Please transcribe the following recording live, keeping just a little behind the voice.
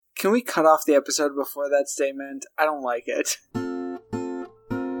Can we cut off the episode before that statement? I don't like it.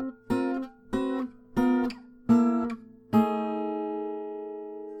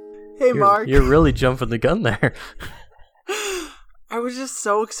 Hey, Mark. You're really jumping the gun there. I was just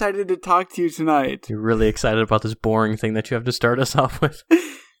so excited to talk to you tonight. You're really excited about this boring thing that you have to start us off with.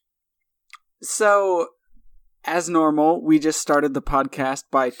 So, as normal, we just started the podcast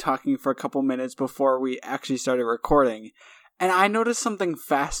by talking for a couple minutes before we actually started recording. And I noticed something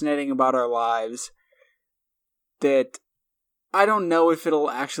fascinating about our lives that I don't know if it'll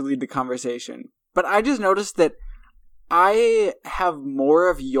actually lead to conversation. But I just noticed that I have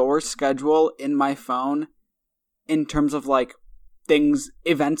more of your schedule in my phone in terms of like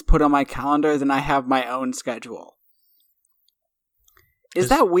events put on my calendar than I have my own schedule. Is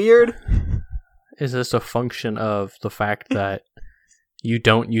that weird? Is this a function of the fact that you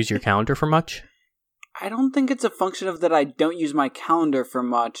don't use your calendar for much? I don't think it's a function of that I don't use my calendar for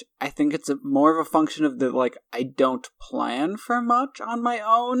much. I think it's more of a function of that, like, I don't plan for much on my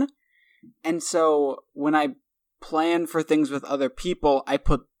own. And so when I plan for things with other people, I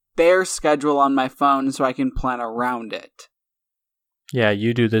put their schedule on my phone so I can plan around it. Yeah,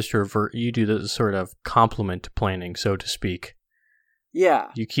 you do this sort of complement planning, so to speak.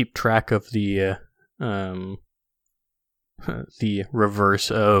 Yeah. You keep track of the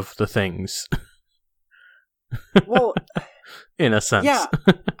reverse of the things. Well, in a sense. Yeah,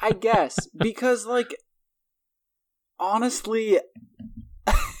 I guess. Because, like, honestly,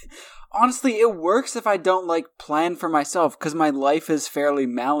 it works if I don't, like, plan for myself, because my life is fairly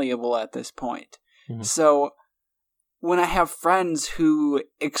malleable at this point. Mm-hmm. So, when I have friends who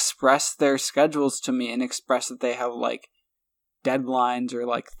express their schedules to me and express that they have, like, deadlines or,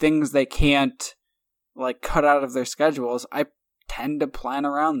 like, things they can't, like, cut out of their schedules, I tend to plan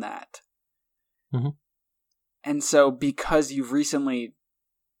around that. Mm-hmm. And so, because you've recently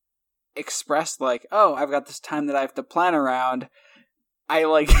expressed, like, oh, I've got this time that I have to plan around, I,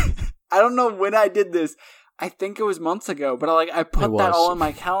 like, I don't know when I did this. I think it was months ago, but I put that all in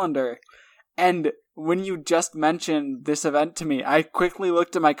my calendar. And when you just mentioned this event to me, I quickly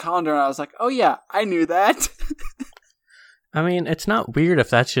looked at my calendar and I was like, oh yeah, I knew that. I mean, it's not weird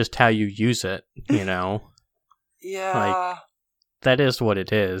if that's just how you use it, you know? Yeah. Like, that is what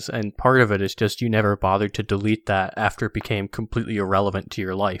it is, and part of it is just you never bothered to delete that after it became completely irrelevant to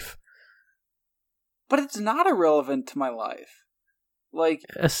your life. But it's not irrelevant to my life. Like,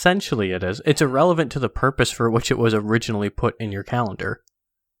 essentially it is. It's irrelevant to the purpose for which it was originally put in your calendar.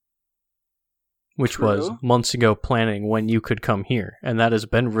 Which was months ago planning when you could come here, and that has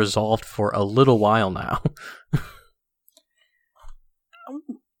been resolved for a little while now.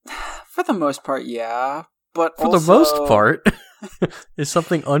 For the most part, yeah. But for the most part, is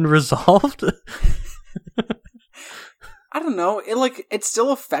something unresolved? I don't know. It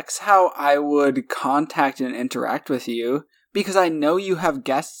still affects how I would contact and interact with you, because I know you have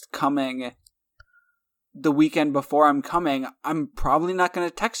guests coming the weekend before I'm coming. I'm probably not going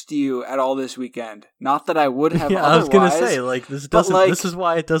to text you at all this weekend. Not that I would have otherwise. I was going to say, like, this is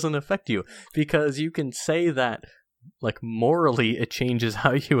why it doesn't affect you, because you can say that, like, morally it changes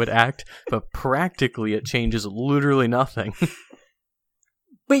how you would act, but practically it changes literally nothing.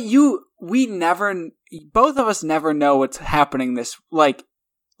 But both of us never know what's happening like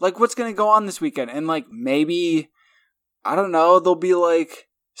what's going to go on this weekend. And, like, maybe, I don't know, there'll be, like,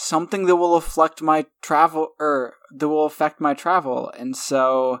 something that will affect my travel. And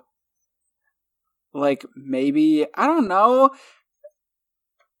so, like, maybe, I don't know.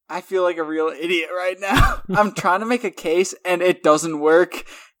 I feel like a real idiot right now. I'm trying to make a case and it doesn't work.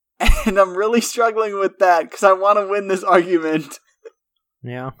 And I'm really struggling with that because I want to win this argument.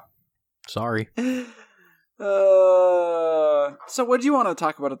 Yeah. Sorry. So what do you want to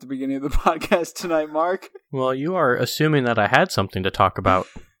talk about at the beginning of the podcast tonight, Mark? Well, you are assuming that I had something to talk about.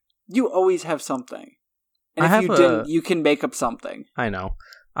 You always have something. And if you didn't, you can make up something. I know.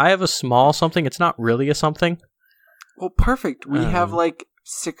 I have a small something. It's not really a something. Well, perfect. We have like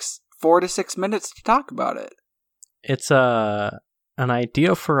 4 to 6 minutes to talk about it. It's an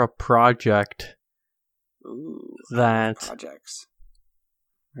idea for a project. Ooh, that projects.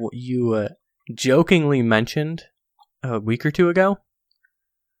 You jokingly mentioned a week or two ago.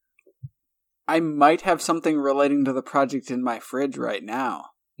 I might have something relating to the project in my fridge right now.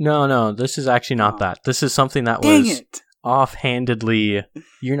 No, this is actually not that. This is something that was offhandedly.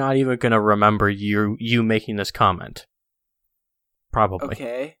 You're not even going to remember you making this comment. Probably.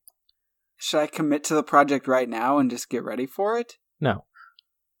 Okay. Should I commit to the project right now and just get ready for it? No.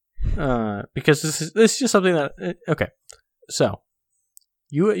 Because this is just something that... Okay. So,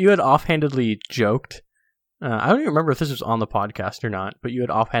 you had offhandedly joked I don't even remember if this was on the podcast or not, but you had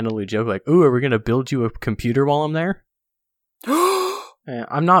offhandedly joked like, "Ooh, are we going to build you a computer while I'm there?"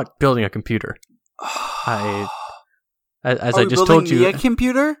 I'm not building a computer. I just told you a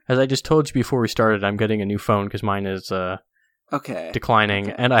computer. As I just told you before we started, I'm getting a new phone because mine is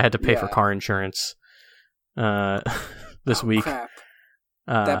declining, and I had to pay for car insurance this week. Crap.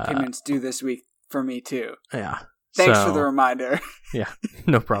 That payment's due this week for me too. Yeah. Thanks for the reminder. Yeah,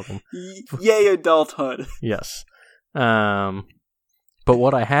 no problem. Yay, adulthood. Yes. But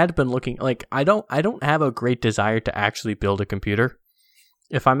what I had been looking like, I don't have a great desire to actually build a computer.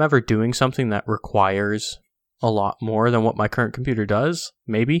 If I'm ever doing something that requires a lot more than what my current computer does,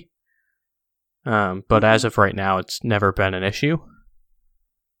 maybe. But as of right now, it's never been an issue.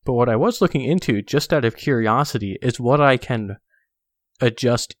 But what I was looking into, just out of curiosity, is what I can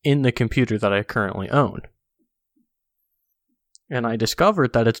adjust in the computer that I currently own. And I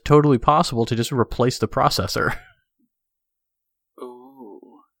discovered that it's totally possible to just replace the processor.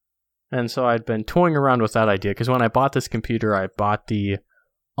 Ooh. And so I'd been toying around with that idea, because when I bought this computer, I bought the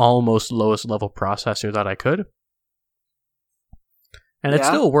almost lowest level processor that I could. And it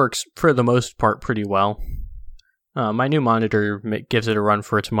still works, for the most part, pretty well. My new monitor gives it a run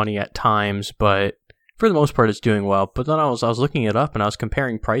for its money at times, but for the most part, it's doing well. But then I was looking it up, and I was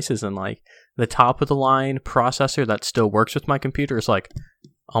comparing prices, and like the top of the line processor that still works with my computer is like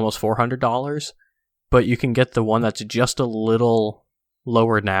almost $400, but you can get the one that's just a little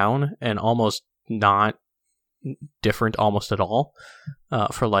lower down and almost not different almost at all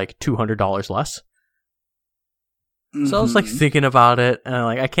for like $200 less. Mm-hmm. So I was like thinking about it, and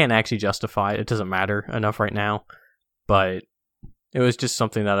I can't actually justify it. It doesn't matter enough right now, but it was just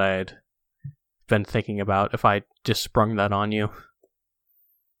something that I had been thinking about if I just sprung that on you.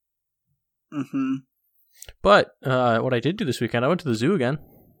 Mm-hmm. But what I did do this weekend, I went to the zoo again.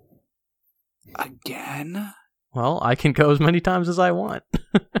 Again? Well, I can go as many times as I want.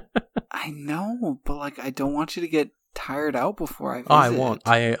 I know, but I don't want you to get tired out before I visit. Oh, I won't.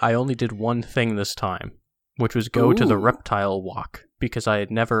 I only did one thing this time, which was go to the reptile walk, because I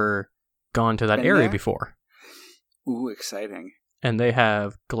had never gone to that area before. Ooh, exciting. And they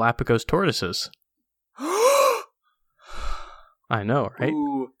have Galapagos tortoises. I know, right?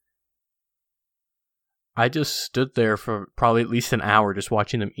 Ooh. I just stood there for probably at least an hour just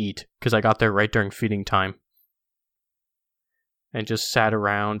watching them eat, because I got there right during feeding time. And just sat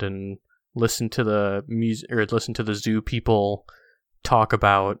around and listened to the listened to the zoo people talk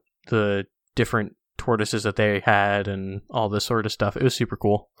about the different tortoises that they had and all this sort of stuff. It was super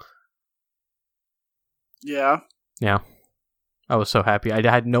cool. Yeah. Yeah. I was so happy. I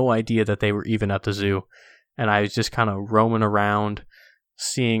had no idea that they were even at the zoo. And I was just kind of roaming around,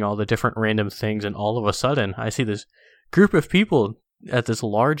 seeing all the different random things. And all of a sudden, I see this group of people at this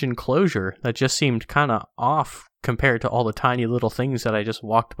large enclosure that just seemed kind of off compared to all the tiny little things that I just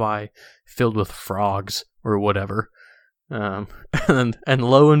walked by filled with frogs or whatever. And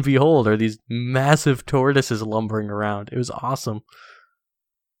lo and behold, are these massive tortoises lumbering around. It was awesome.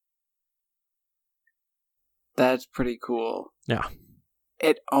 That's pretty cool. Yeah.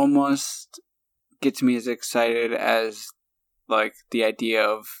 It almost gets me as excited as the idea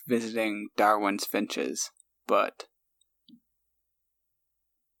of visiting Darwin's finches, but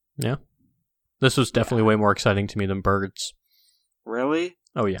yeah. This was definitely way more exciting to me than birds. Really?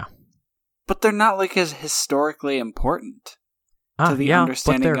 Oh yeah. But they're not as historically important to the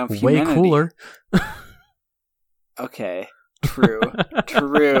understanding of humanity. Way cooler. Okay. True.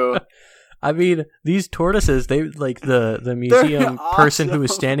 True. I mean, these tortoises, they the museum person who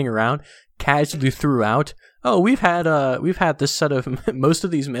was standing around casually threw out, "Oh, we've had this set of most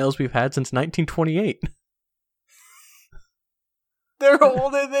of these males we've had since 1928." They're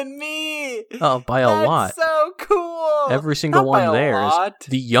older than me. Oh, by a lot. That's so cool. Every single one there is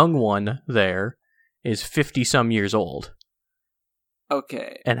the young one there is 50-some years old.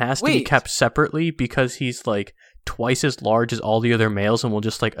 Okay. And has to be kept separately because he's twice as large as all the other males and will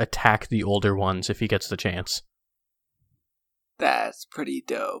just attack the older ones if he gets the chance. That's pretty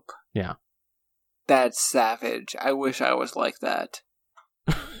dope. Yeah. That's savage. I wish I was like that.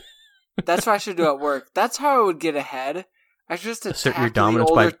 That's what I should do at work. That's how I would get ahead. I should just assert your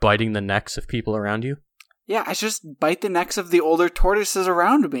dominance by biting the necks of people around you? Yeah, I should just bite the necks of the older tortoises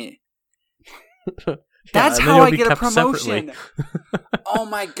around me. That's how I get a promotion. Oh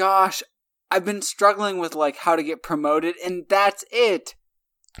my gosh. I've been struggling with how to get promoted, and that's it.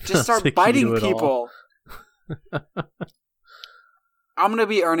 Just start biting people. I'm going to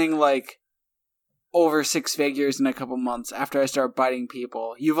be earning over 6 figures in a couple months after I start biting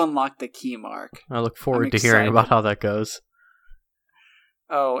people. You've unlocked the key, Mark. I look forward to hearing about how that goes.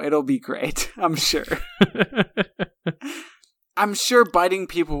 Oh, it'll be great. I'm sure. I'm sure biting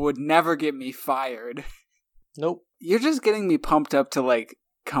people would never get me fired. Nope. You're just getting me pumped up to, like,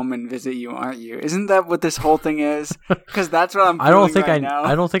 come and visit you, aren't you? Isn't that what this whole thing is? Because that's what I'm feeling now.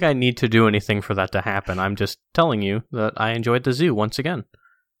 I don't think I need to do anything for that to happen. I'm just telling you that I enjoyed the zoo once again.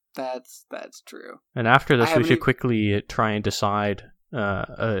 That's true. And after this, we should quickly try and decide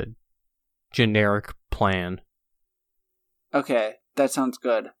a generic plan. Okay, that sounds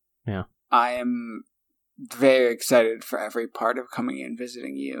good. Yeah. I am very excited for every part of coming and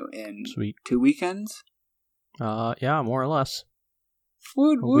visiting you in 2 weekends. Yeah, more or less.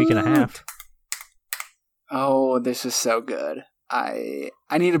 Woot, a week and a half. Oh, this is so good. I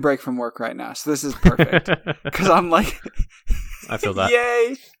need a break from work right now, so this is perfect. Because I'm like... I feel that.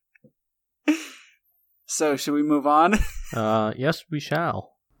 Yay! So, should we move on? Yes, we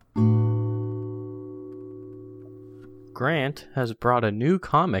shall. Grant has brought a new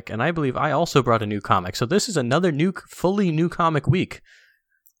comic, and I believe I also brought a new comic. So this is another fully new comic week.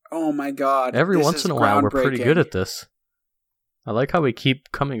 Oh my god. Every once in a while, we're pretty good at this. I like how we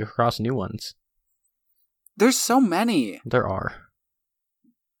keep coming across new ones. There's so many. There are.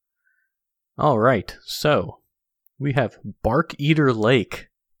 All right, so we have Bark Eater Lake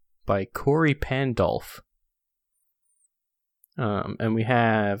by Corey Pandolf. And we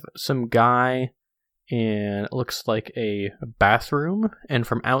have some guy in, it looks like a bathroom, and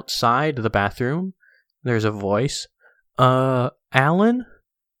from outside the bathroom, there's a voice. Alan?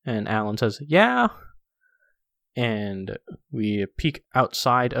 And Alan says, yeah. And we peek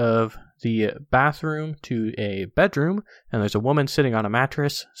outside of the bathroom to a bedroom, and there's a woman sitting on a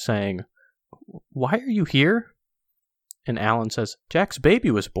mattress saying, why are you here? And Alan says, Jack's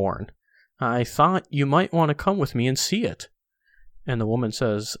baby was born. I thought you might want to come with me and see it. And the woman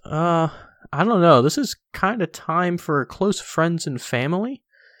says, I don't know, this is kind of time for close friends and family.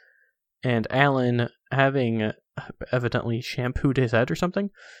 And Alan, having evidently shampooed his head or something,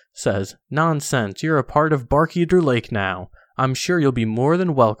 says, nonsense, you're a part of Bark Eater Lake now. I'm sure you'll be more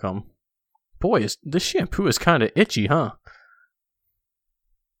than welcome. Boy, this shampoo is kind of itchy, huh?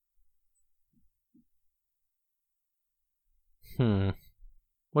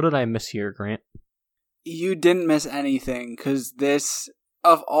 What did I miss here, Grant? You didn't miss anything, because this,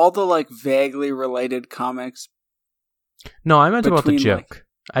 of all the, like, vaguely related comics... No, I meant about the joke. Like,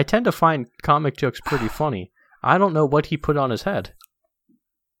 I tend to find comic jokes pretty funny. I don't know what he put on his head.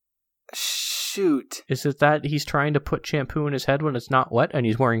 Shoot. Is it that he's trying to put shampoo in his head when it's not wet and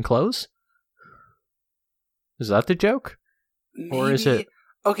he's wearing clothes? Is that the joke? Maybe. Or is it...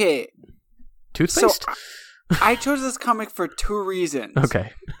 Okay. Toothpaste? So, I chose this comic for 2 reasons.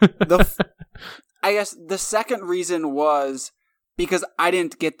 Okay. I guess the second reason was because I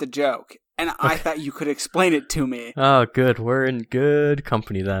didn't get the joke, and I thought you could explain it to me. Oh, good. We're in good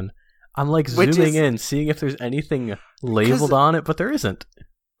company then. I'm like zooming in, seeing if there's anything labeled on it, but there isn't.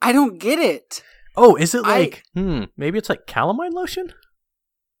 I don't get it. Oh, is it like, maybe it's like calamine lotion?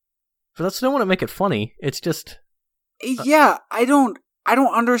 But that's don't want to make it funny. It's just... Yeah, I don't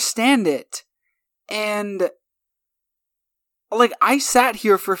understand it. And... like, I sat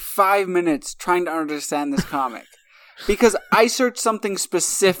here for 5 minutes trying to understand this comic. Because I searched something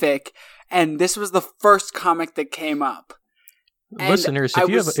specific, and this was the first comic that came up. And listeners,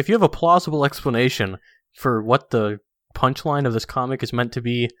 if you have a plausible explanation for what the punchline of this comic is meant to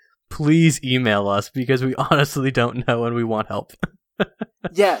be, please email us, because we honestly don't know and we want help.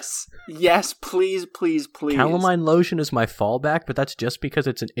 Yes, please, please, please. Calamine lotion is my fallback, but that's just because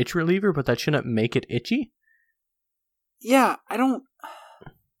it's an itch reliever, but that shouldn't make it itchy? Yeah, I don't...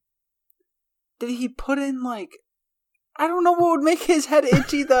 Did he put in, like... I don't know what would make his head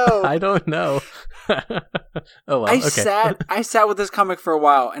itchy, though. I don't know. Oh, well, okay. I sat with this comic for a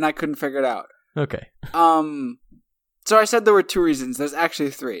while, and I couldn't figure it out. Okay. So I said there were 2 reasons. There's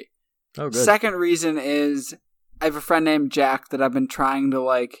actually 3. Oh, good. Second reason is I have a friend named Jack that I've been trying to,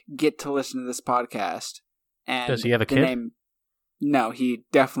 like, get to listen to this podcast. And does he have a kid? No, he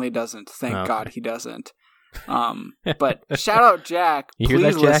definitely doesn't. Thank God he doesn't. But shout out Jack. You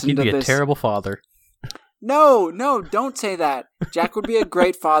hear that, Jack? You'd be a terrible father. No, don't say that. Jack would be a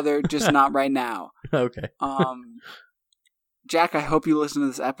great father, just not right now. Okay. Jack, I hope you listen to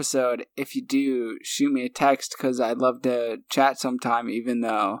this episode. If you do, shoot me a text, because I'd love to chat sometime, even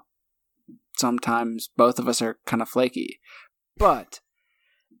though sometimes both of us are kind of flaky. But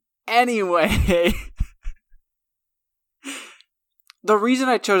anyway, the reason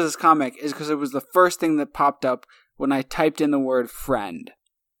I chose this comic is because it was the first thing that popped up when I typed in the word friend.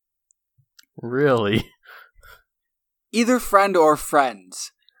 Really? Either friend or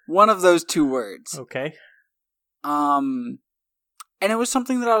friends. One of those 2 words. Okay. And it was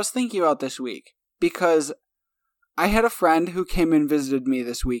something that I was thinking about this week, because I had a friend who came and visited me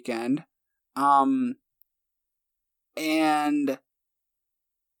this weekend, and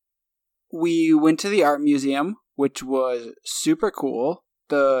we went to the art museum, which was super cool.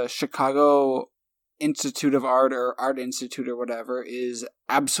 The Chicago Institute of Art, or Art Institute or whatever, is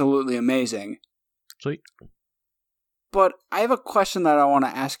absolutely amazing. Sweet. But I have a question that I want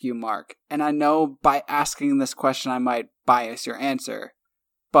to ask you, Mark, and I know by asking this question I might bias your answer,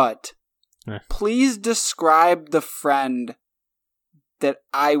 but please describe the friend that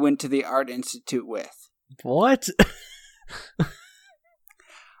I went to the Art Institute with. What?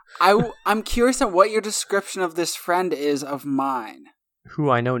 I'm curious at what your description of this friend is of mine. Who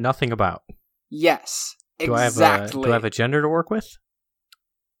I know nothing about. Yes, do exactly. Do I have a gender to work with?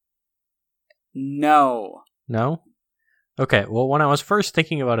 No. No? Okay, well, when I was first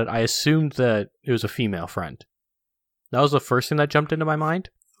thinking about it, I assumed that it was a female friend. That was the first thing that jumped into my mind,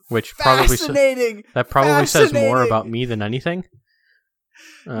 which probably says more about me than anything.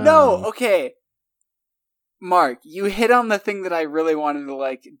 No, okay. Mark, you hit on the thing that I really wanted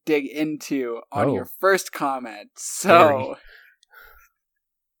to dig into on your first comment. So,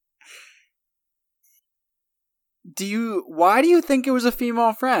 why do you think it was a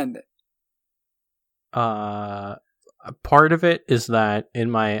female friend? Part of it is that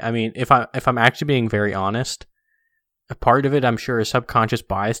if I'm actually being very honest, a part of it I'm sure is subconscious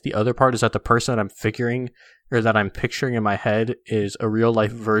bias. The other part is that the person that I'm picturing in my head is a real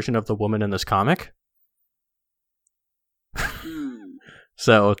life version of the woman in this comic.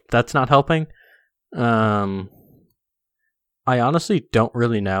 So that's not helping. I honestly don't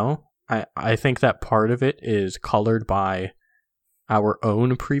really know. I think that part of it is colored by our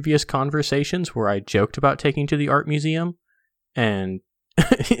own previous conversations where I joked about taking to the art museum and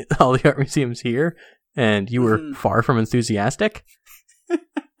all the art museums here, and you were far from enthusiastic.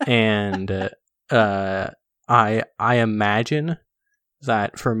 And I imagine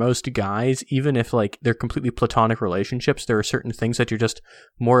that for most guys, even if they're completely platonic relationships, there are certain things that you're just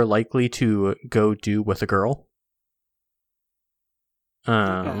more likely to go do with a girl.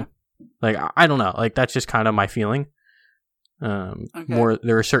 Okay. I don't know, that's just kind of my feeling. Okay.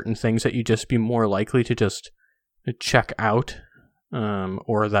 There are certain things that you just be more likely to just check out,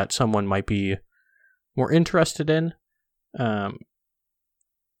 or that someone might be more interested in. And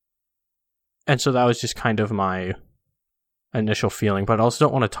so that was just kind of my initial feeling, but I also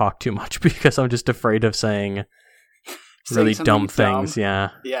don't want to talk too much because I'm just afraid of saying really dumb things.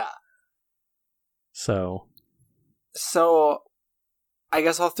 Yeah. So I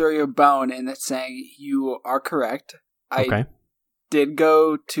guess I'll throw you a bone in that saying you are correct. I did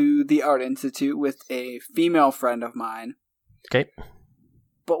go to the Art Institute with a female friend of mine. Okay.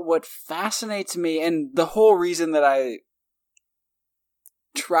 But what fascinates me, and the whole reason that I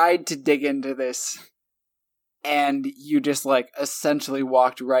tried to dig into this, and you just essentially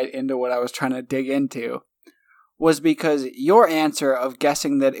walked right into what I was trying to dig into, was because your answer of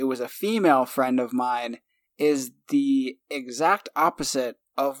guessing that it was a female friend of mine is the exact opposite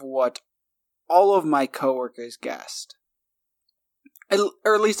of what all of my coworkers guessed.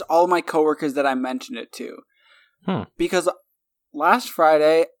 Or at least all of my coworkers that I mentioned it to. Because last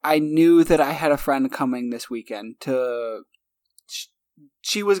Friday, I knew that I had a friend coming this weekend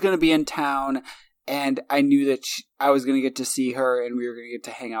she was going to be in town, and I knew that I was going to get to see her, and we were going to get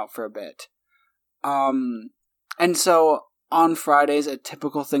to hang out for a bit. And so on Fridays, a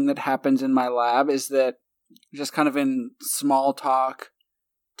typical thing that happens in my lab is that just kind of in small talk,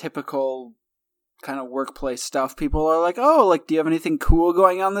 typical kind of workplace stuff, people are like, oh, do you have anything cool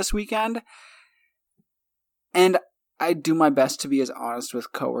going on this weekend? And I do my best to be as honest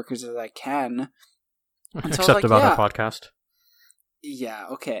with coworkers as I can. And except so about our podcast. Yeah,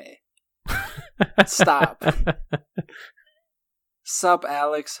 okay. Stop. Sup,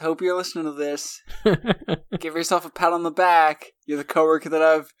 Alex? Hope you're listening to this. Give yourself a pat on the back. You're the coworker that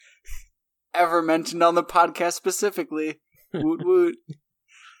I've ever mentioned on the podcast specifically. Woot woot.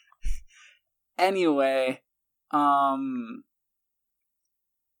 Anyway, so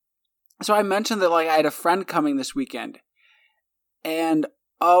I mentioned that I had a friend coming this weekend, and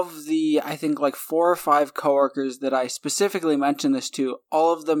of the I think 4 or 5 coworkers that I specifically mentioned this to,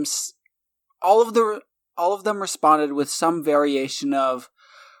 all of them responded with some variation of,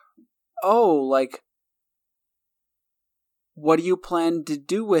 oh, what do you plan to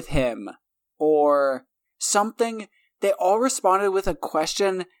do with him? Or something. They all responded with a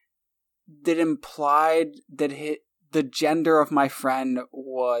question that implied that the gender of my friend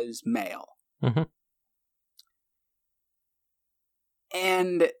was male. Mm-hmm.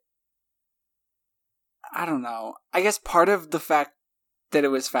 And I don't know. I guess part of the fact that it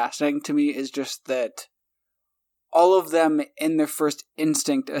was fascinating to me is just that all of them in their first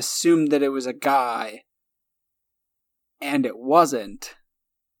instinct assumed that it was a guy, and it wasn't.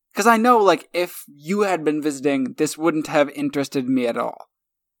 Because I know, like, if you had been visiting, this wouldn't have interested me at all.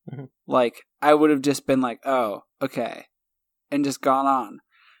 Mm-hmm. Like, I would have just been like, oh, okay, and just gone on.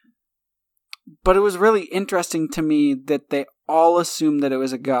 But it was really interesting to me that they all assumed that it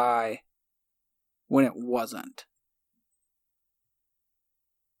was a guy when it wasn't.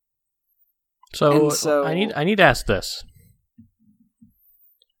 So I need to ask this.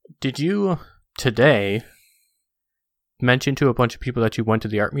 Did you today mention to a bunch of people that you went to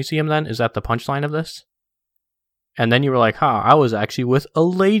the art museum then? Is that the punchline of this? And then you were like, I was actually with a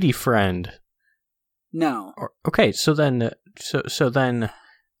lady friend. No. Okay, so then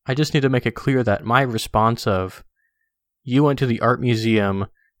I just need to make it clear that my response of you went to the art museum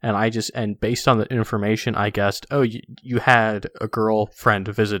and based on the information I guessed, oh, you had a girlfriend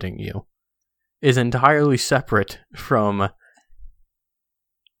visiting you, is entirely separate from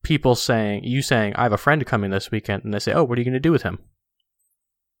people saying I have a friend coming this weekend, and they say, oh, what are you going to do with him?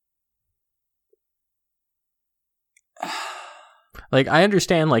 Like, I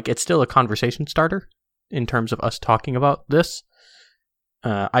understand, like, it's still a conversation starter in terms of us talking about this.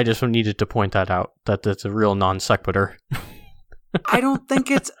 I just needed to point that out, that that's a real non sequitur. I don't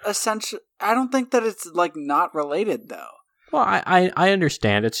think it's essential. I don't think that it's, like, not related, though. Well, I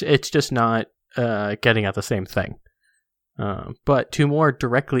understand. It's just not getting at the same thing. But to more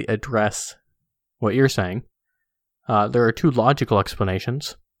directly address what you're saying, there are two logical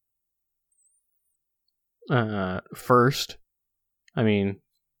explanations. First, I mean,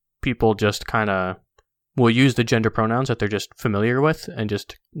 people just kind of will use the gender pronouns that they're just familiar with and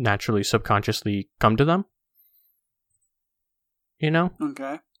just naturally, subconsciously come to them. You know?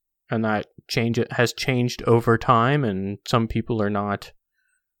 Okay. And that has changed over time, and some people are not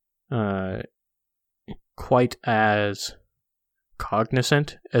quite as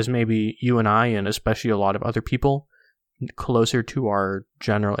cognizant as maybe you and I, and especially a lot of other people closer to our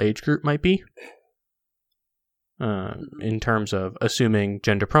general age group might be. In terms of assuming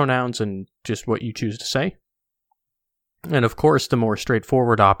gender pronouns and just what you choose to say. And of course, the more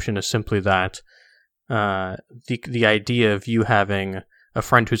straightforward option is simply that the idea of you having a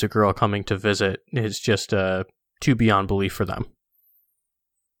friend who's a girl coming to visit is just too beyond belief for them.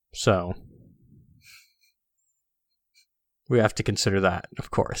 So, we have to consider that, of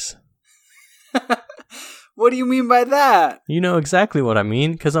course. What do you mean by that? You know exactly what I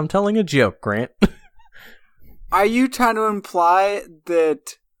mean, because I'm telling a joke, Grant. Are you trying to imply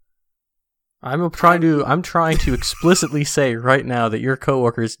that... I'm trying to explicitly say right now that your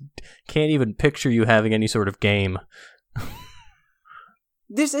coworkers can't even picture you having any sort of game.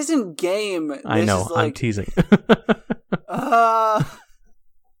 This isn't game. I know, I'm teasing.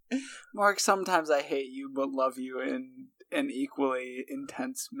 Mark, sometimes I hate you but love you in an equally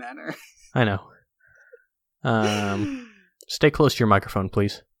intense manner. I know. Stay close to your microphone,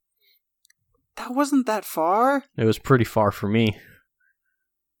 please. That wasn't that far. It was pretty far for me.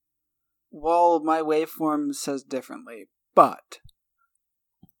 Well, my waveform says differently, but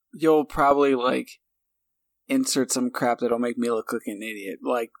you'll probably, like, insert some crap that'll make me look like an idiot,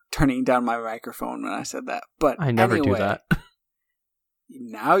 like turning down my microphone when I said that. But I never do that.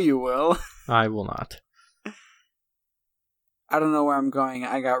 Now you will. I will not. I don't know where I'm going.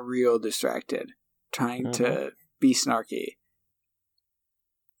 I got real distracted trying to be snarky.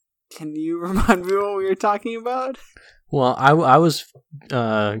 Can you remind me what we were talking about? Well, I was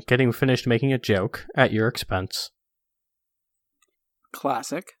getting finished making a joke at your expense.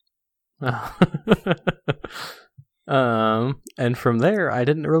 Classic. And from there, I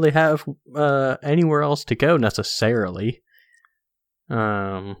didn't really have anywhere else to go necessarily. If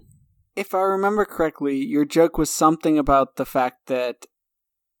I remember correctly, your joke was something about the fact that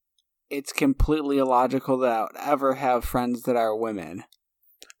it's completely illogical that I would ever have friends that are women.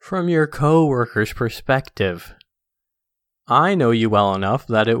 From your coworker's perspective, I know you well enough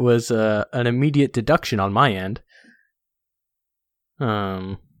that it was an immediate deduction on my end.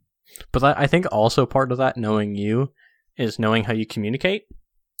 But I think also part of that, knowing you, is knowing how you communicate.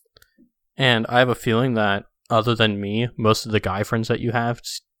 And I have a feeling that, other than me, most of the guy friends that you have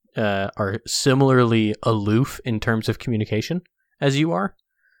are similarly aloof in terms of communication as you are.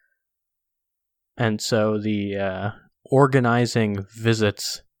 And so the organizing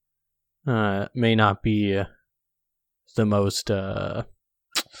visits may not be the most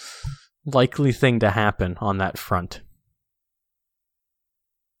likely thing to happen on that front.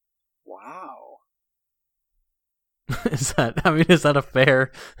 Wow. Is that a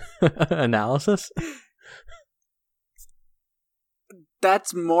fair analysis?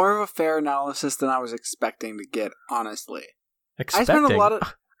 That's more of a fair analysis than I was expecting to get, honestly. Expecting? I spent a lot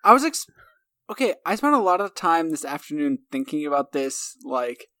of... I spent a lot of time this afternoon thinking about this,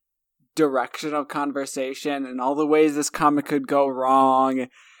 like, direction of conversation and all the ways this comic could go wrong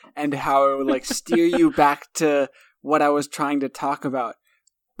and how it would, like, steer you back to what I was trying to talk about.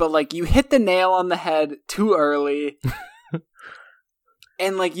 But, like, you hit the nail on the head too early.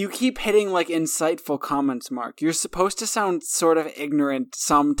 And, like, you keep hitting, like, insightful comments, Mark. You're supposed to sound sort of ignorant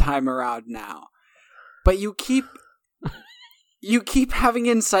sometime around now. But you keep having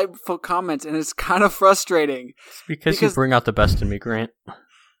insightful comments, and it's kind of frustrating. It's because you bring out the best in me, Grant.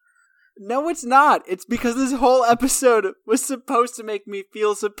 No, it's not. It's because this whole episode was supposed to make me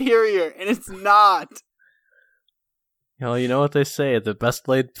feel superior, and it's not. Well, you know what they say, the best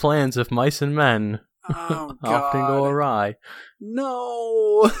laid plans of mice and men often go awry.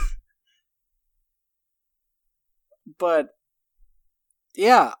 No. But,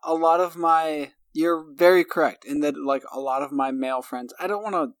 yeah, you're very correct in that, like, a lot of my male friends, I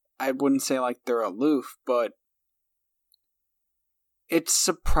wouldn't say, like, they're aloof, but it's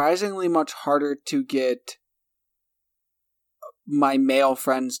surprisingly much harder to get my male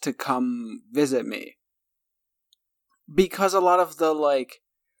friends to come visit me. Because a lot of the, like,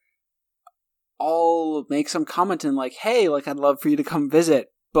 I'll make some comment and, like, hey, like, I'd love for you to come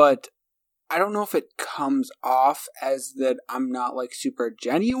visit, but I don't know if it comes off as that I'm not, like, super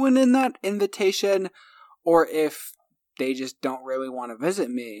genuine in that invitation, or if they just don't really want to visit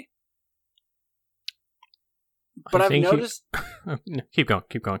me. But I've noticed... Keep going.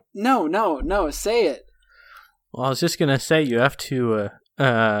 No, say it. Well, I was just gonna say, you have to,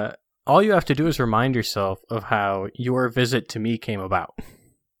 all you have to do is remind yourself of how your visit to me came about.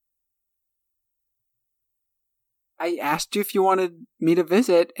 I asked you if you wanted me to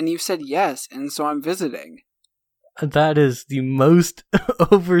visit, and you said yes, and so I'm visiting. That is the most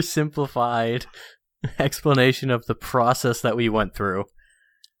oversimplified explanation of the process that we went through.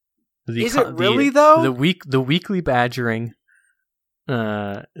 Is it really, though? The weekly badgering,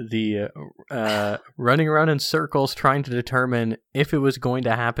 the running around in circles trying to determine if it was going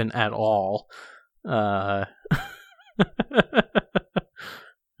to happen at all. Was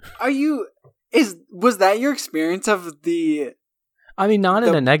that your experience of the... I mean, not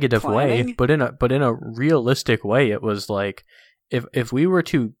in a negative planning? way, but in a realistic way. It was like, if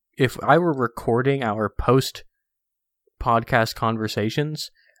I were recording our post podcast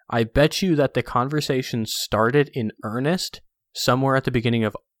conversations, I bet you that the conversation started in earnest somewhere at the beginning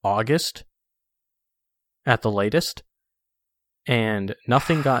of August, at the latest, and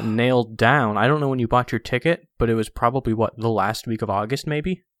nothing got nailed down. I don't know when you bought your ticket, but it was probably, the last week of August,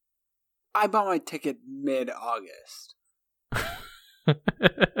 maybe? I bought my ticket mid-August.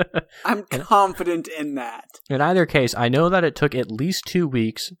 I'm confident in that. In either case, I know that it took at least 2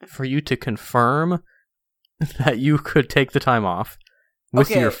 weeks for you to confirm that you could take the time off with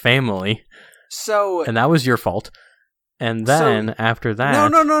your family. And that was your fault. And then, after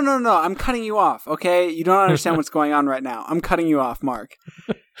that... No. I'm cutting you off, okay? You don't understand what's going on right now. I'm cutting you off, Mark.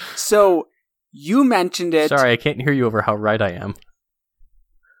 So, you mentioned it... Sorry, I can't hear you over how right I am.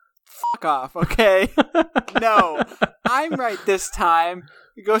 Fuck off, okay? No, I'm right this time.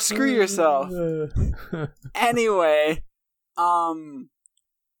 Go screw yourself. Anyway,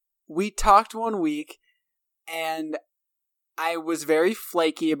 we talked 1 week, and I was very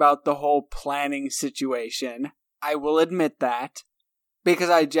flaky about the whole planning situation. I will admit that, because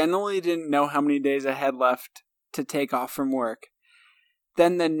I genuinely didn't know how many days I had left to take off from work.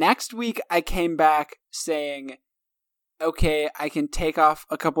 Then the next week, I came back saying, okay, I can take off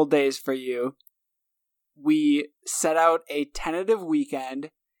a couple days for you. We set out a tentative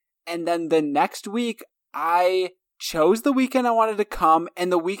weekend, and then the next week, I chose the weekend I wanted to come,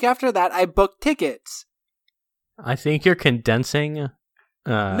 and the week after that, I booked tickets. I think you're condensing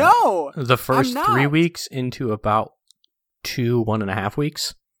no, the first 3 weeks into about 1.5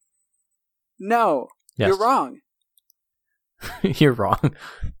 weeks. No, yes. You're wrong. You're wrong.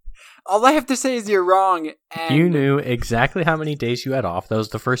 All I have to say is you're wrong. And you knew exactly how many days you had off. That was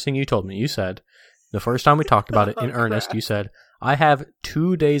the first thing you told me. You said, the first time we talked about it in earnest, you said, I have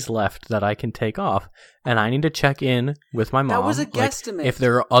 2 days left that I can take off, and I need to check in with my mom. That was a guesstimate. Like, if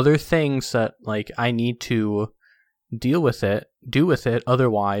there are other things that, like, I need to do with it,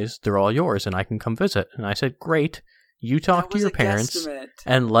 otherwise they're all yours, and I can come visit. And I said, great, you talk to your parents,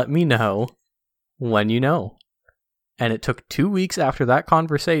 and let me know when you know. And it took 2 weeks after that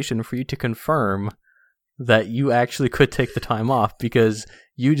conversation for you to confirm that you actually could take the time off, because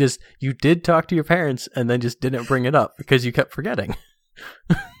you did talk to your parents and then just didn't bring it up because you kept forgetting.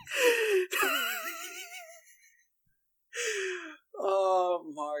 Oh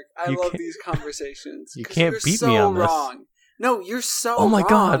Mark. I love these conversations. You can't beat so me on this. Wrong. No, you're so Oh my wrong.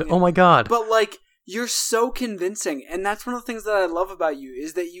 god! Oh my god! But like, you're so convincing, and that's one of the things that I love about you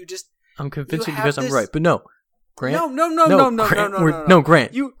is that you just. I'm convincing you because I'm right, but no, Grant. No,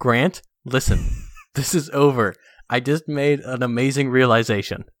 Grant. Grant, listen. This is over. I just made an amazing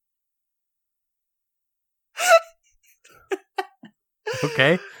realization.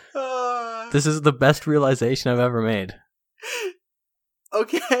 Okay? This is the best realization I've ever made.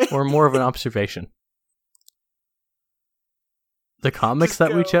 Okay. Or more of an observation. The comics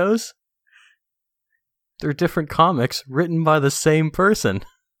that we chose, they're different comics written by the same person.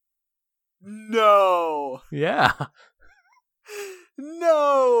 No. Yeah.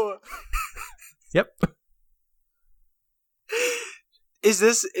 No. Yep. Is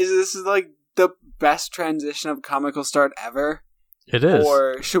this like the best transition of comical start ever? It is.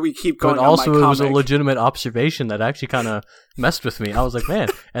 Or should we keep going? But also, on my it was a comic? legitimate observation that actually kind of messed with me. I was like, man,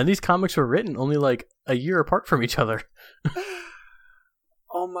 and these comics were written only like a year apart from each other.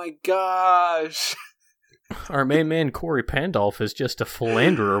 Oh my gosh. Our main man, Corey Pandolph, is just a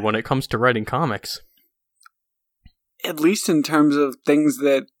philanderer when it comes to writing comics. At least in terms of things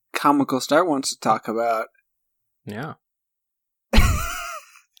that Comical Start wants to talk about. Yeah.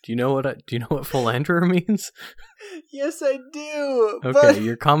 Do you know what philanderer means? Yes, I do. Okay, but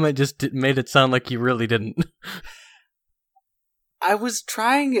your comment just made it sound like you really didn't. I was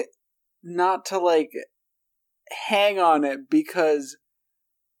trying not to like hang on it because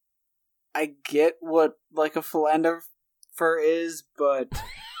I get what like a philanderer is, but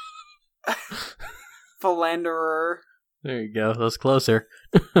philanderer. There you go. That's closer.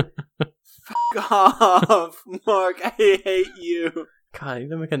 Fuck off, Mark. I hate you. God, you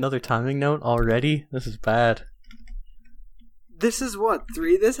gonna make another timing note already? This is bad. This is what,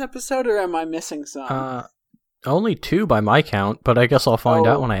 3 this episode, or am I missing some? Only 2 by my count, but I guess I'll find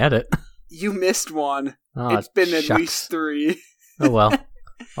out when I edit. You missed one. Oh, it's been shucks. at least 3. Oh well.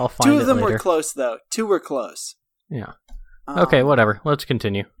 I'll find 2 it of them later. were close, though. 2 were close. Yeah. Okay, whatever. Let's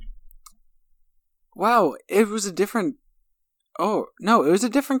continue. Wow, it was a different... Oh, no, it was a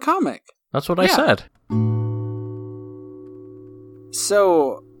different comic. That's what I said.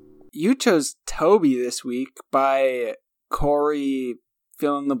 So, you chose Toby this week by Corey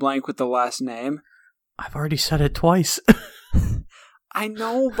fill in the blank with the last name. I've already said it twice. I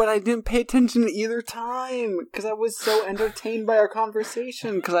know, but I didn't pay attention either time because I was so entertained by our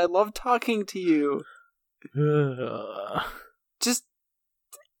conversation because I love talking to you. Just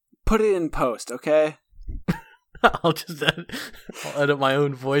put it in post, okay? I'll edit my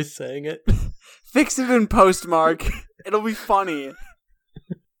own voice saying it. Fix it in post, Mark. It'll be funny.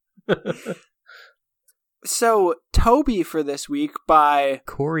 So, Toby for this week by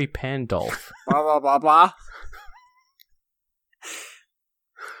Corey Pandolph. blah, blah, blah, blah.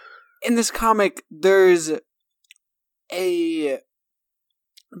 In this comic, there's a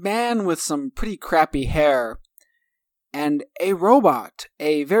man with some pretty crappy hair and a robot,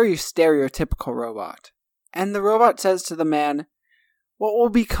 a very stereotypical robot. And the robot says to the man, "What will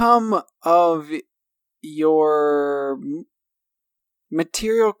become of your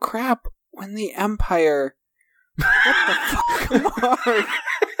material crap when the Empire..." What the fuck, Mark?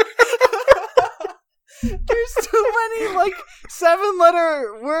 There's too many, like,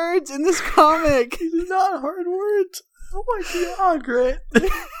 7-letter words in this comic. These are not hard words. Oh my god, Grant.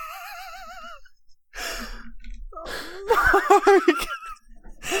 Mark,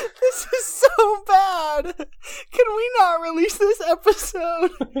 this is so bad. Can we not release this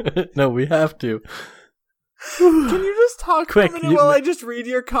episode? No, we have to. Can you just talk Quick, for a minute while I just read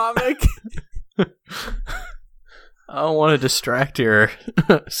your comic? I don't want to distract your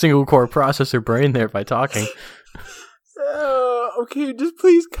single core processor brain there by talking. Okay, just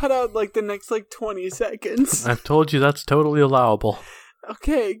please cut out like the next 20 seconds. I've told you that's totally allowable.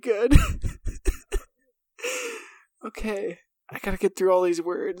 Okay, good. Okay, I gotta get through all these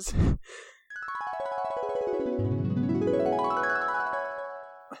words.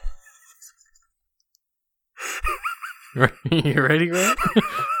 You ready, Grant?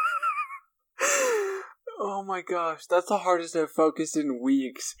 Oh my gosh, that's the hardest I've focused in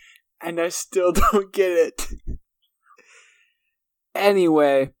weeks, and I still don't get it.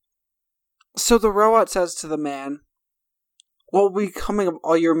 Anyway, so the robot says to the man, "What will be coming of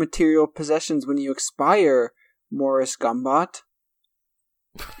all your material possessions when you expire, Morris Gumbot?"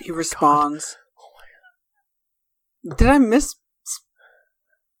 He responds, "Did I mispronounce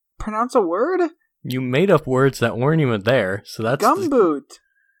a word? You made up words that weren't even there, so that's... Gumboot.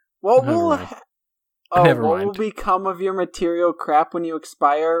 What Never will... mind. Oh, Never what mind. will become of your material crap when you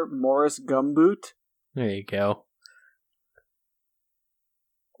expire, Morris Gumboot?" There you go.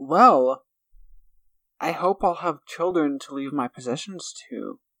 Well, I hope I'll have children to leave my possessions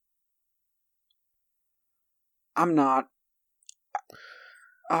to. I'm not.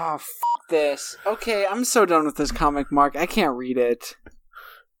 Oh, this. Okay, I'm so done with this comic, Mark. I can't read it.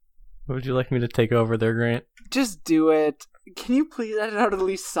 Would you like me to take over there, Grant? Just do it. Can you please edit out at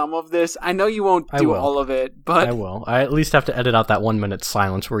least some of this? I know you won't do all of it, but... I will. I at least have to edit out that 1 minute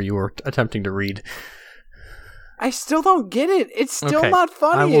silence where you were attempting to read. I still don't get it. It's still not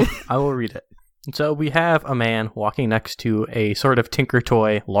funny. I will read it. So we have a man walking next to a sort of Tinker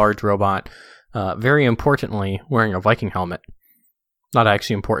Toy large robot, very importantly wearing a Viking helmet. Not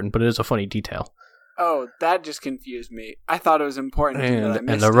actually important, but it is a funny detail. Oh, that just confused me. I thought it was important.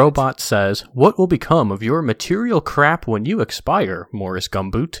 And the robot says, "What will become of your material crap when you expire, Morris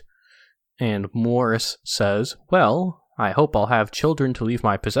Gumboot?" And Morris says, "Well, I hope I'll have children to leave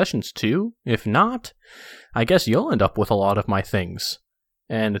my possessions to. If not, I guess you'll end up with a lot of my things."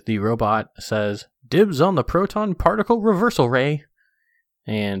 And the robot says, "Dibs on the proton particle reversal ray."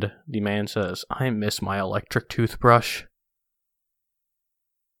 And the man says, "I miss my electric toothbrush."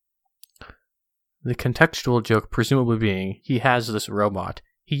 The contextual joke presumably being, he has this robot.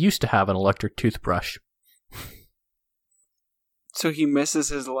 He used to have an electric toothbrush. So he misses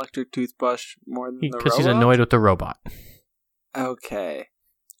his electric toothbrush more than the robot? Because he's annoyed with the robot. Okay.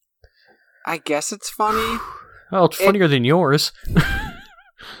 I guess it's funny. Well, it's funnier than yours.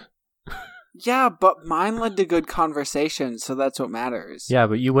 Yeah, but mine led to good conversation, so that's what matters. Yeah,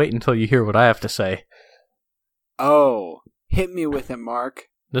 but you wait until you hear what I have to say. Oh, hit me with it, Mark.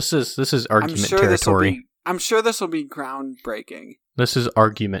 This is argument territory. I'm sure this will be groundbreaking. This is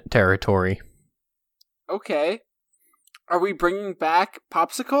argument territory. Okay. Are we bringing back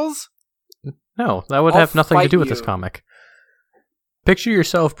popsicles? No, that would have nothing to do with this comic. Picture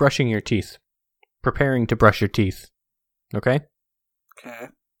yourself brushing your teeth. Preparing to brush your teeth. Okay? Okay.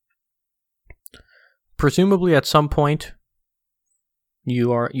 Presumably at some point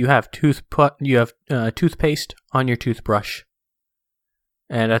you have toothpaste on your toothbrush.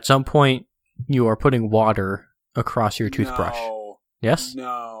 And at some point, you are putting water across your toothbrush. No. Yes?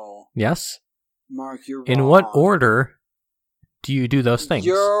 No. Yes? Mark, you're wrong. In what order do you do those things?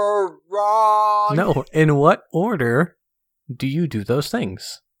 You're wrong! No, in what order do you do those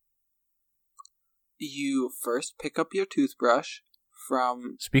things? You first pick up your toothbrush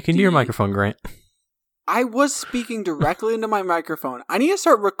from... Speaking to your microphone, Grant. I was speaking directly into my microphone. I need to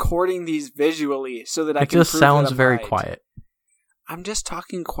start recording these visually so that I can prove that I'm right. It just sounds very quiet. I'm just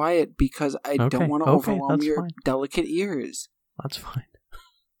talking quiet because I don't want to overwhelm your delicate ears. That's fine.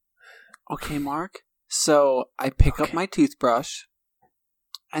 Okay, Mark. So I pick up my toothbrush,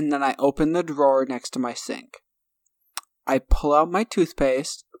 and then I open the drawer next to my sink. I pull out my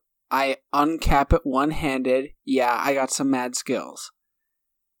toothpaste. I uncap it one-handed. Yeah, I got some mad skills.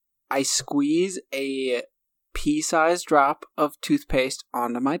 I squeeze a pea-sized drop of toothpaste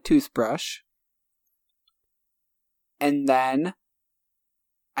onto my toothbrush, and then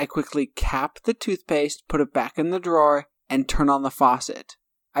I quickly cap the toothpaste, put it back in the drawer, and turn on the faucet.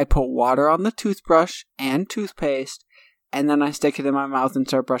 I put water on the toothbrush and toothpaste, and then I stick it in my mouth and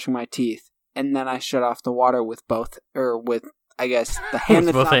start brushing my teeth. And then I shut off the water with I guess, the hand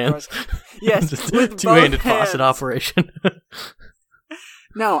with that's both hands. Yes, with two-handed faucet operation.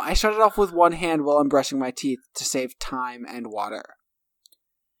 No, I shut it off with one hand while I'm brushing my teeth to save time and water.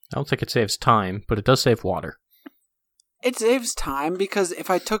 I don't think it saves time, but it does save water. It saves time because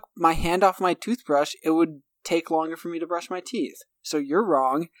if I took my hand off my toothbrush, it would take longer for me to brush my teeth. So you're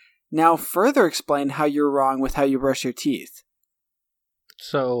wrong. Now further explain how you're wrong with how you brush your teeth.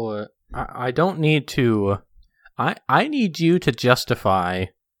 So, I don't need to... I need you to justify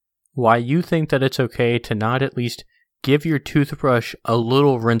why you think that it's okay to not at least give your toothbrush a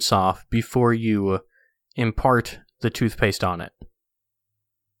little rinse off before you impart the toothpaste on it.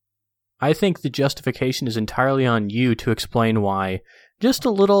 I think the justification is entirely on you to explain why. Just a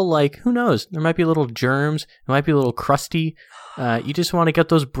little, who knows? There might be little germs. It might be a little crusty. You just want to get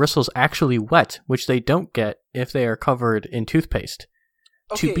those bristles actually wet, which they don't get if they are covered in toothpaste.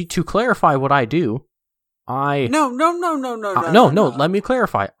 Okay. To clarify what I do, No, let me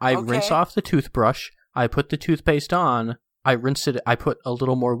clarify. I rinse off the toothbrush. I put the toothpaste on. I rinse it. I put a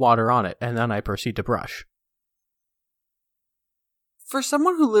little more water on it, and then I proceed to brush. For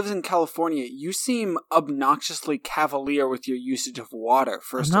someone who lives in California, you seem obnoxiously cavalier with your usage of water,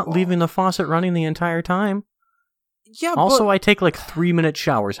 first of all. I'm not leaving the faucet running the entire time. Yeah, also, I take 3-minute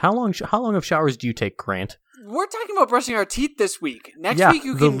showers. How long of showers do you take, Grant? we're talking about brushing our teeth this week. Next week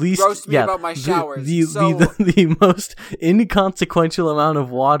you can roast me about my showers. The most inconsequential amount of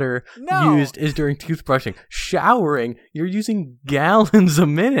water used is during toothbrushing. Showering, you're using gallons a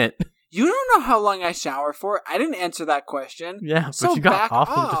minute. You don't know how long I shower for. I didn't answer that question. Yeah, but you got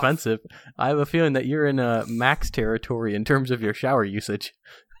awful defensive. I have a feeling that you're in a max territory in terms of your shower usage.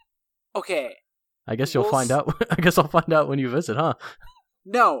 Okay. I guess you'll find out. I guess I'll find out when you visit, huh?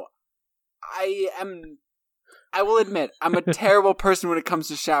 No. I will admit, I'm a terrible person when it comes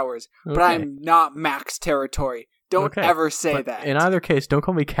to showers, but I'm not max territory. Don't ever say that. In either case, don't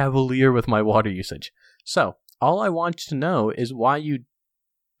call me cavalier with my water usage. So, all I want to know is why you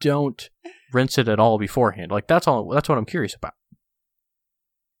don't rinse it at all beforehand. Like, that's what I'm curious about.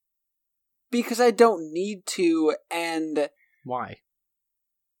 Because I don't need to, and... Why?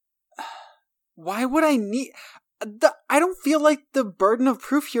 Why would I need... I don't feel like the burden of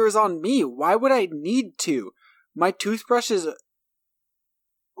proof here is on me. Why would I need to? My toothbrush is...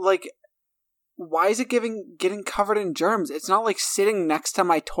 Like... Why is it getting covered in germs? It's not like sitting next to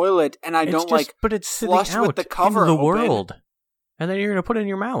my toilet and but it's flush with the cover in the open. World. And then you're going to put it in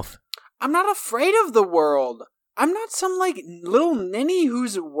your mouth. I'm not afraid of the world. I'm not some, little ninny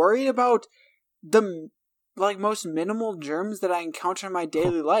who's worried about the, most minimal germs that I encounter in my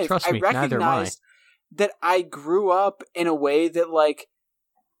daily life. Trust me, I recognize that I grew up in a way that,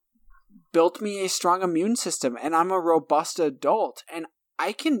 built me a strong immune system, and I'm a robust adult, and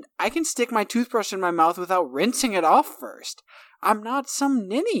I can stick my toothbrush in my mouth without rinsing it off first. I'm not some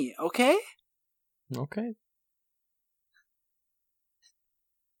ninny, okay? Okay.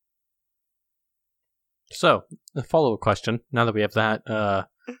 So, the follow-up question, now that we have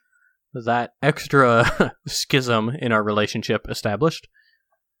that extra schism in our relationship established,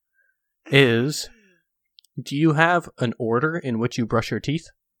 is, do you have an order in which you brush your teeth?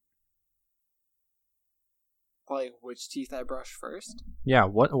 Like, which teeth I brush first? Yeah,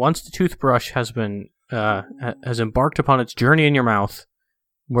 once the toothbrush has been, has embarked upon its journey in your mouth,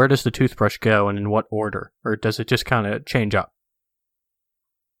 where does the toothbrush go and in what order? Or does it just kind of change up?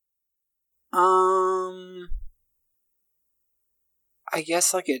 I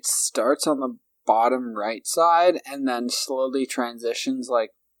guess it starts on the bottom right side and then slowly transitions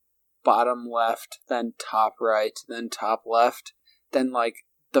bottom left, then top right, then top left, then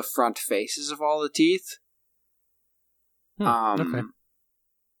the front faces of all the teeth. Okay.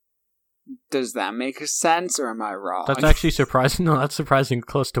 Does that make sense or am I wrong? That's actually surprising. No, that's surprisingly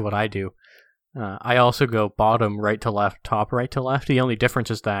close to what I do. I also go bottom right to left, top right to left. The only difference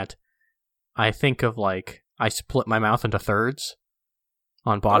is that I think of I split my mouth into thirds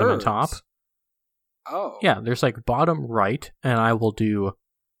on bottom and top. Oh. Yeah, there's bottom right, and I will do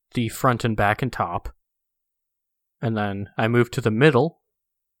the front and back and top. And then I move to the middle,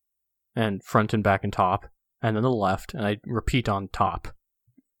 and front and back and top, and then the left, and I repeat on top.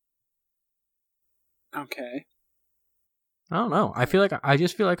 Okay. I don't know. I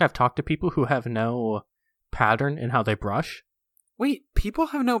just feel like I've talked to people who have no pattern in how they brush. Wait, people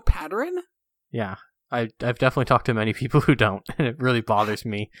have no pattern? Yeah. I've definitely talked to many people who don't, and it really bothers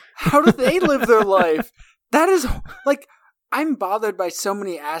me. How do they live their life? That is, I'm bothered by so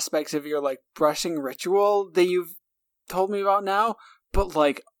many aspects of your, brushing ritual that you've told me about now, but,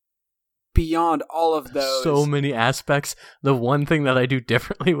 beyond all of those. So many aspects. The one thing that I do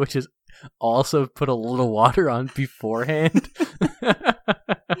differently, which is also put a little water on beforehand.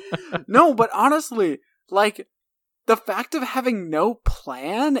 No, but honestly, the fact of having no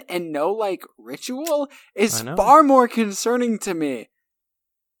plan and no, ritual is far more concerning to me.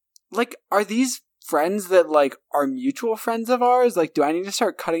 Are these friends that, are mutual friends of ours? Do I need to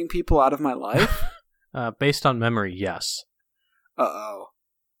start cutting people out of my life? Based on memory, yes. Uh-oh.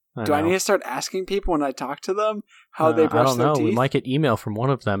 Do I need to start asking people when I talk to them how they brush their teeth? I don't know. We might get email from one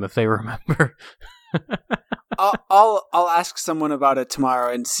of them if they remember. I'll ask someone about it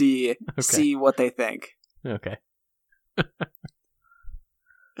tomorrow and see what they think. Okay. Do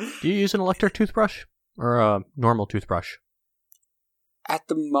you use an electric toothbrush or a normal toothbrush? At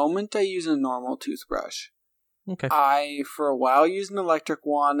the moment, I use a normal toothbrush. Okay. I, for a while, used an electric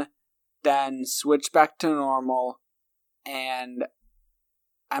one, then switched back to normal, and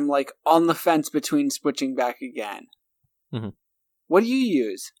I'm on the fence between switching back again. Mm-hmm. What do you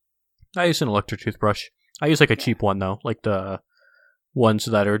use? I use an electric toothbrush. I use a cheap one though, the ones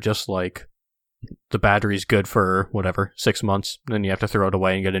that are just the battery's good for 6 months, then you have to throw it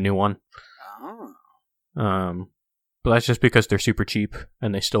away and get a new one. Oh. But that's just because they're super cheap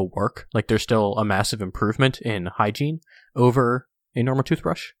and they still work. There's still a massive improvement in hygiene over a normal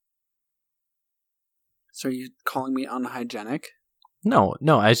toothbrush. So are you calling me unhygienic? No,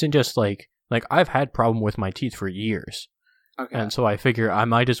 as in just Like, I've had problem with my teeth for years. Okay. And so I figure I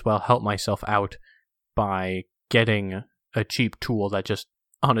might as well help myself out by getting a cheap tool that just,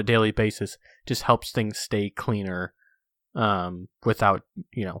 on a daily basis, just helps things stay cleaner without,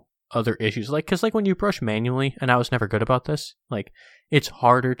 other issues. Like, because, like, when you brush manually, and I was never good about this, like, it's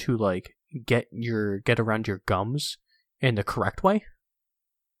harder to, like, get around your gums in the correct way.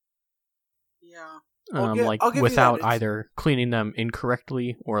 Yeah. I'll give without either cleaning them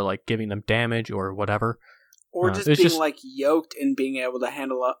incorrectly or, like, giving them damage or whatever. Or just being like yoked and being able to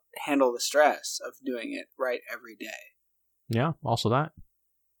handle the stress of doing it right every day. Yeah, also that.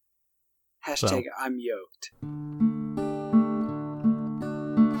 # I'm yoked.